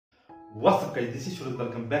What's up guys, this is Suraj,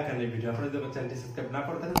 welcome back and a video আপনারা যদি আমার চ্যানেলটি সাবস্ক্রাইব না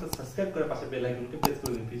করে থাকেন তো সাবস্ক্রাইব করে পাশে বেল আইকনকে প্রেস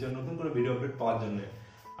করে দিন ফিউচার নতুন করে ভিডিও আপডেট পাওয়ার জন্য।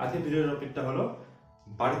 আজকে ভিডিওর টপিকটা হলো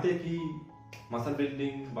বাড়িতে কি মাসল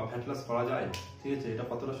বিল্ডিং বা ফ্যাট লস করা যায়, ঠিক আছে, এটা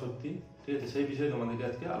কতটা সত্যি, ঠিক আছে, সেই বিষয়ে তোমাদেরকে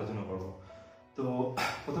আজকে আলোচনা করব। তো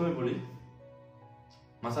প্রথমে বলি,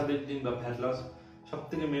 মাসল বিল্ডিং বা ফ্যাট লস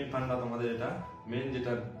সবথেকে মেন ফান্ডা তোমাদের এটা মেন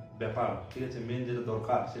যেটা ব্যাপার, ঠিক আছে, মেন যেটা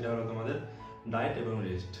দরকার সেটা হলো তোমাদের ডায়েট এবং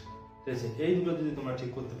রেস্ট, ঠিক আছে। এই দুটো যদি তোমরা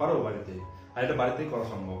ঠিক করতে পারো বাড়িতে, আর এটা বাড়িতেই করা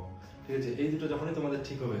সম্ভব, ঠিক আছে, এই দুটো যখনই তোমাদের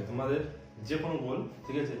ঠিক হবে তোমাদের যে কোনো গোল,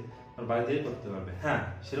 ঠিক আছে, তোমরা বাড়িতেই করতে পারবে। হ্যাঁ,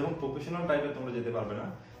 সেরকম প্রফেশনাল টাইপের তোমরা যেতে পারবে না,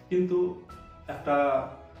 কিন্তু একটা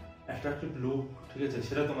অ্যাট্রাকটিভ লুক, ঠিক আছে,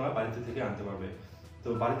 সেটা তোমরা বাড়িতে থেকে আনতে পারবে। তো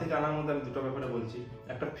বাড়ি থেকে আনার মধ্যে আমি দুটো ব্যাপারে বলছি,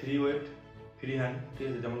 একটা ফ্রি ওয়েট, ফ্রি হ্যান্ড, ঠিক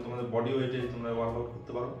আছে, যেমন তোমাদের বডি ওয়েটে তোমরা ওয়ার্কআউট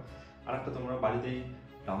করতে পারো, আর একটা তোমরা বাড়িতেই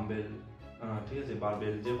ডাম্বেল, ঠিক আছে,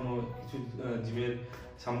 বারবেল, যে কোনো কিছু জিমের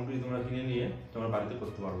সামগ্রী তোমরা কিনে নিয়ে তোমরা বাড়িতে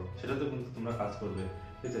করতে পারো, সেটাতে কিন্তু তোমরা কাজ করবে,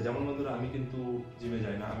 ঠিক আছে। যেমন বন্ধুরা, আমি কিন্তু জিমে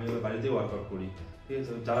যাই না, আমি বাড়িতেই ওয়ার্কআউট করি, ঠিক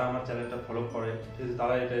আছে। যারা আমার চ্যানেলটা ফলো করে, ঠিক আছে,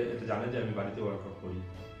 তারা এটা জানে যে আমি বাড়িতে ওয়ার্কআউট করি।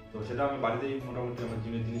 তো সেটা আমি বাড়িতেই মোটামুটি আমার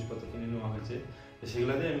জিমের জিনিসপত্র কিনে নেওয়া হয়েছে, তো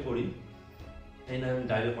সেগুলোতেই আমি করি। এই না আমি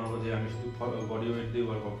ডাইরেক্ট মানবো যে আমি শুধু বডি ওয়েট দিয়ে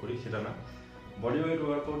ওয়ার্কআউট করি, সেটা না। বডি ওয়েট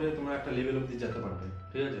ওয়ার্কআউটে তোমরা একটা লেভেল অবধি যেতে পারবে,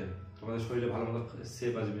 ঠিক আছে, তোমাদের শরীরে ভালো মতো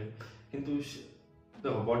শেপ আসবে। কিন্তু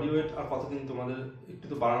দেখো, বডি ওয়েট আর কতদিন তোমাদের একটু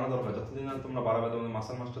তো বাড়ানো দরকার, যতদিন না তোমরা বাড়াবে তোমাদের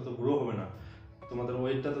মাসল মাসটা তো গ্রো হবে না, তোমাদের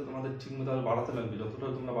ওয়েটটা তো তোমাদের ঠিক মতো বাড়াতে লাগবে, যতটা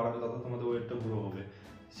তোমরা বাড়াবে তত তোমাদের ওয়েটটা গ্রো হবে।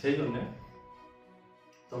 সেই জন্যে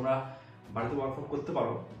তোমরা বাড়িতে ওয়ার্কআউট করতে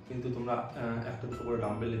পারো, কিন্তু তোমরা একটা দুটো করে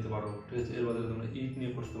ডাম্বেল নিতে পারো, ঠিক আছে, এর বদলে তোমরা ইট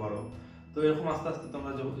নিয়ে করতে পারো। তো এরকম আস্তে আস্তে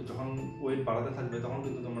তোমরা যখন ওয়েট বাড়াতে থাকবে তখন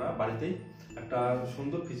কিন্তু তোমরা বাড়িতেই একটা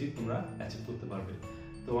সুন্দর ফিজিক তোমরা অ্যাচিভ করতে পারবে।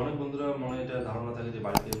 তো অনেক বন্ধুরা মনে এটা ধারণা থাকে যে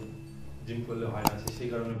বাড়িতে জিম করলে হয় না, সেই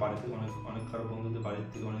কারণে বাড়িতে অনেক কারো বন্ধুদের বাড়ির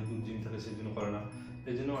থেকে অনেক দূর জিম থাকে, সেই জন্য করে না,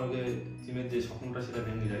 এই জন্য অনেকে জিমের যে স্বপ্নটা সেটা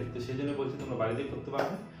ভেঙে যায়। তো সেই জন্য বলছি তোমরা বাড়িতেই করতে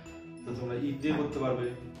পারবে। তো তোমরা ইট দিয়ে করতে পারবে,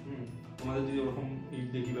 তোমাদের যদি ওরকম ইট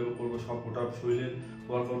দিয়ে কীভাবে করবো সব গোটা শরীরের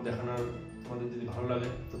ওয়ার্কআউট দেখানোর তোমাদের যদি ভালো লাগে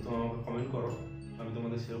তো তোমরা আমাকে কমেন্ট করো, আমি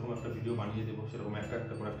তোমাদের সেরকম একটা ভিডিও বানিয়ে দেবো, সেরকম একটা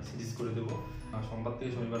করে একটা সিরিজ করে দেবো। সোমবার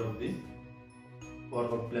থেকে শনিবার অবধি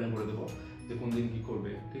ওয়ার্কআউট প্ল্যান করে দেবো যে কোন দিন কী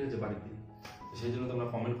করবে, ঠিক আছে, বাড়িতে। সেই জন্য তোমরা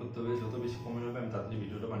কমেন্ট করতে হবে, যত বেশি কমেন্ট হবে আমি তাড়াতাড়ি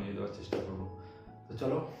ভিডিওটা বানিয়ে দেওয়ার চেষ্টা করবো। তো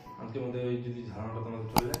চলো, আজকের মধ্যে যদি ধারণাটা তোমাদের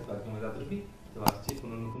চলে যায় তো আজকের মধ্যে এতটুকুই। তো আসছি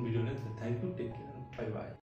কোনো নতুন ভিডিও নিয়ে। Thank you, take care, bye bye.